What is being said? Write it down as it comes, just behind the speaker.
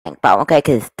but okay,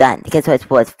 because it's done. Because it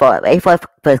was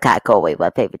first category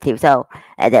was favorite TV show,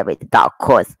 and then with the Dark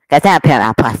Horse. That's not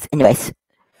Paramount Plus. Anyways,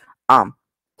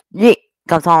 it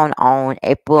comes on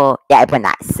April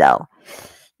 9th. So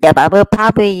yeah, but we'll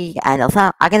probably I know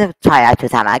some. I'm gonna try out to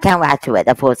time. I can't watch it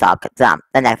the full song.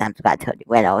 The next time I tell you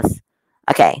when else.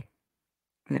 Okay,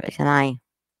 can I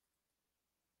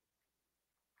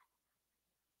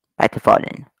back to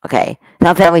Foden? Okay,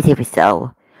 so family TV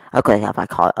show. Okay, if I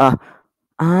call it.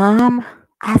 I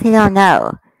actually don't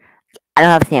know. I don't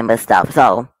have seen this stuff,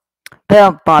 so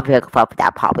Bill Bob will fuck with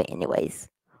that probably anyways.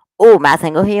 Oh, Matt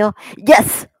Single here?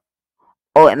 Yes!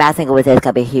 Oh, and Matt Single was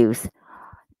gonna be huge.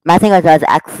 Matt Single was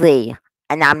actually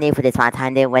a nominee for this one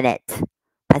time, didn't win it.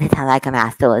 By the time I come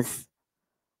afterwards,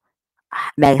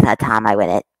 maybe that time I win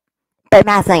it. But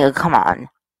Matt Single, come on.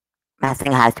 Matt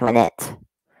Single has to win it.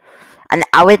 And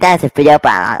I would dance a video,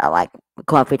 but I don't like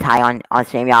going free tie on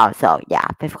stream, y'all. So yeah,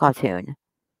 fifth cartoon.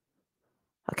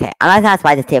 Okay, I'm not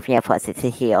surprised the Tiffany plus it's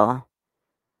here.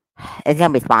 It's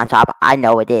gonna be SpongeBob. I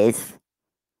know it is.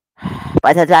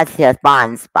 But that's just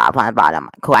Bond's spot on the bottom.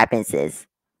 Cool references.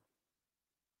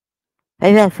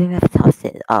 Maybe that's female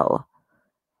toasted. Oh.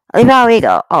 Olivia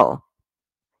Rodrigo. Oh.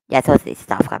 Yeah, toasted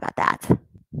stuff. Forgot about that.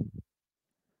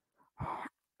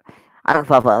 I'm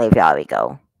looking for Olivia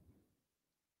Rodrigo.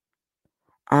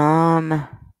 Huh.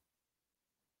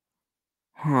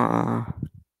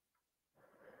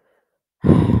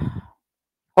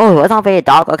 Oh, what's on favorite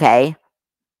dog? Okay.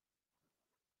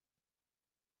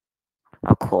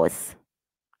 Of course.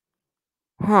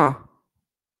 Huh.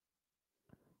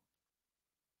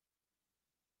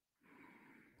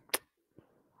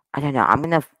 I don't know. I'm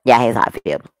gonna. Yeah, here's how I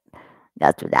feel.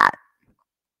 Let's do that.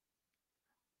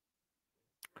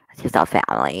 Let's just our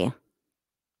family.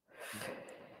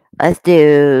 Let's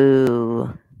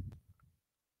do.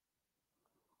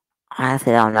 I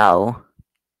honestly don't know.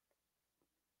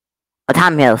 Oh,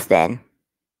 Tom Hiddleston.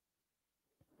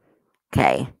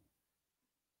 Okay.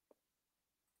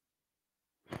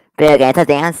 Video game to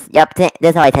dance? Yep,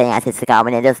 there's no way to dance is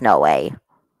coming. There's no way.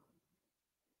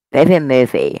 Favorite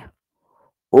movie?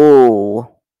 Ooh.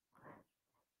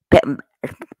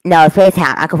 No, Space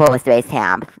Town. I can vote with Space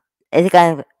Town. Is it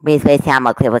gonna be Space Town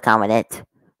or Clifford coming it?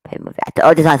 Favorite movie actor.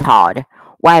 Oh, this one's hard.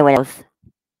 Why when it was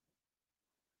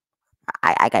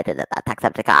I got to the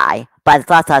Jacksepticeye. But it's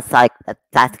also like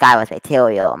that guy was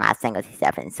material, Matt Singer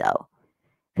 7, so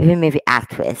favorite movie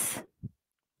actress.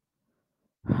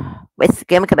 With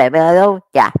Game Cabello?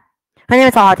 Yeah. Her name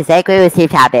is so hard to say. Agree with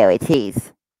Steve Tabberry.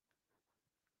 Cheese.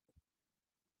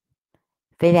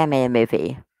 Favorite animated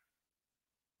movie.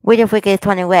 William Freaking is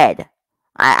 20 Red.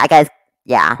 I guess,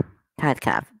 yeah. Kind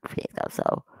of pretty though,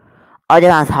 so. Oh, this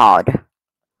one's hard.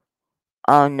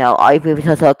 Oh no, all your movies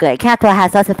are so good. Cantor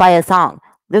has such a fire song.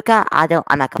 Luca, I'm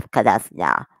not gonna cut that,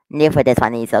 yeah. Near for this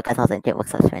one either, because I was in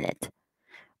such a minute.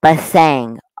 But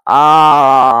saying,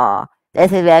 oh,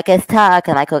 this is where it gets tough,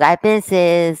 and Michael Guy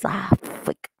Vince's. Ah,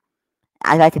 freak.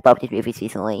 I liked both these movies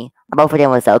recently. Both of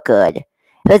them were so good.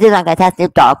 So this one has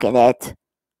Snoop Dogg in it.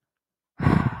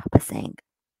 But saying,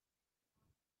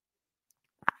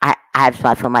 I have so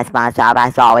much for my sponsor.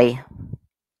 I'm sorry.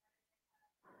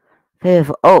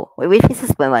 Oh, wait, which piece of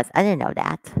spoon was? I didn't know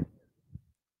that.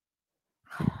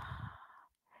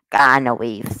 God, no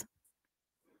weaves.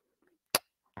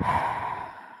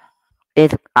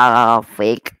 It's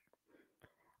freak.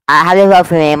 I have to vote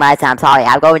for me myself. I'm sorry.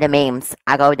 I'll go with the memes.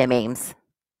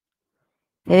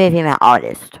 Favorite female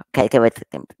artist. Okay,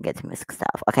 get to music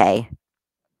stuff. Okay.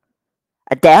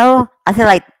 Adele? I feel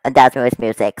like Adele's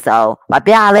music, so but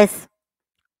be honest.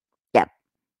 Yep.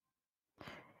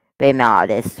 Female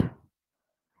artist.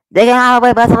 They can all the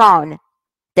way Barcelona.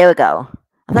 There we go.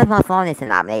 I thought Barcelona is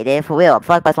nominated. For real. I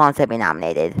thought Barcelona should be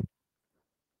nominated.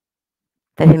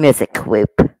 Favorite music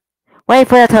group. Wait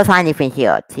for the to find anything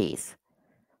here, please.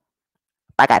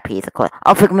 I got peace, of course.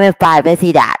 Oh, for Move 5, let's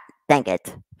see that. Thank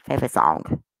it. Favorite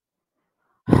song.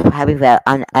 Happy well,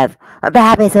 but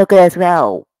Happy is so good as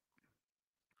well.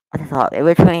 What is all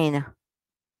between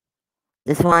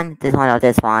this one, or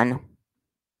this one?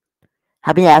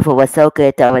 Happy Ever was so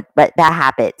good though, but Bad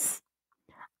Habits.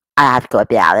 I have to go with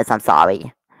Bad Habits, I'm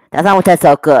sorry. That song was just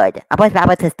so good. I put Bad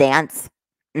Habits dance.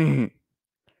 Mm-hmm.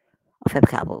 Oh, favorite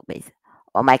couple movies.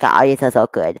 Oh my god, audience are so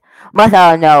good.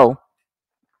 No.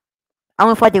 I'm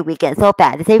going for the weekend so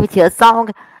bad. The Save It to Your song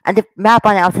and the map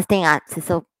on the dance is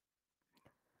so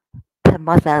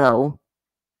Marshmallow.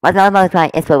 Marshmallow is my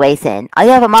inspiration. I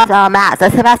have a marshmallow mask.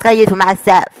 That's the mask I use for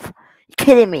myself. You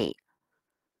kidding me?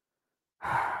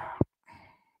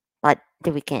 But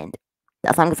the weekend.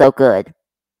 That song is so good.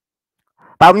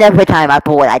 But I'll never try my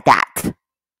boy like that.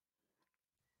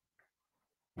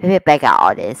 Favorite breakout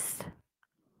artist?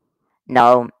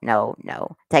 No, no,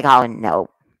 no. Take Holland, no.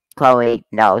 Chloe,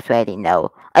 no. Sweetie,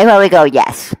 no. Everywhere we go,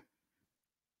 yes.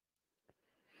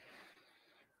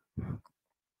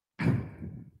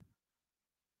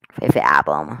 Favorite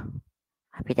album?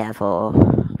 Happy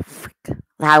Devil. Frick.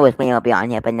 I was thinking it'll be on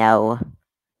here, but no.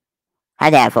 Hi,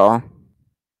 Devil.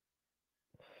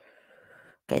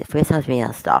 Okay, the first house being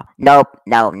a star. Nope,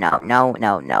 no, no, no,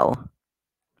 no, no.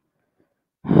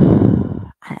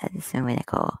 This is really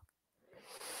cool.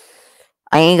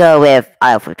 I'm gonna go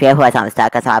with for people who I'm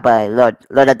stuck, because I put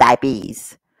little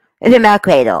diabetes. It's a Mad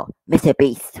Cradle, Mr.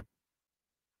 Beast.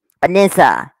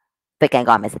 Vanessa. Freaking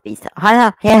got Mr. Beast.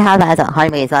 Here has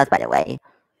 $100 million, by the way.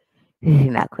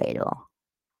 Mad Cradle.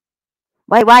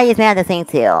 Why is man the thing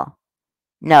too?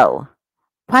 No.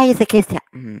 Why is the kids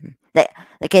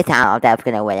the kids I don't know if that's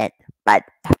gonna win it. But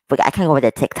I can't go with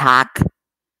the TikTok.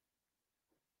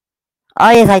 Oh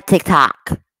yes, like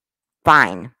TikTok.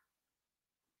 Fine.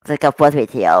 It's like a fourth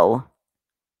video.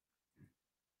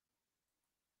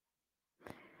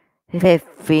 Favorite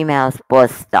female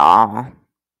sports star.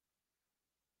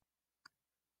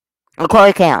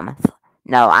 Chloe Kim.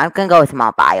 No, I'm gonna go with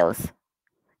Small Bios.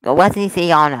 What did you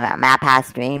see on a Map Pass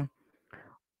stream?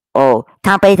 Oh,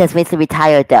 Tom Brady has recently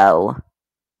retired though.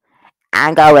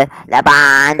 I'm going with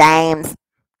LeBron James.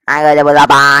 I'm going with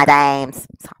LeBron James.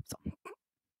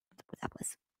 That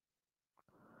was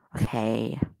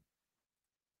okay.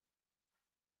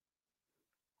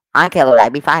 I don't care what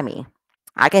that be find me.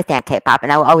 I can stand K-pop,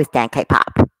 and I will always stand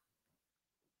K-pop.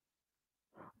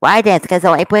 Why I dance? Because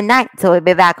on April 9th, so we'll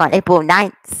be back on April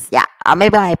 9th. Yeah, or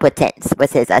maybe on April 10th,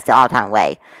 which is that's the all-time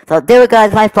way. So there we go.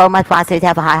 It's like 4 months for us to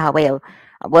have a high wheel.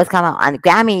 What's coming on the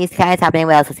Grammys? Kind of happening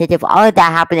well. So stay tuned for all of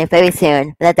that happening very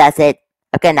soon. But that's it.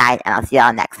 Good night, and I'll see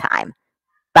y'all next time.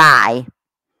 Bye.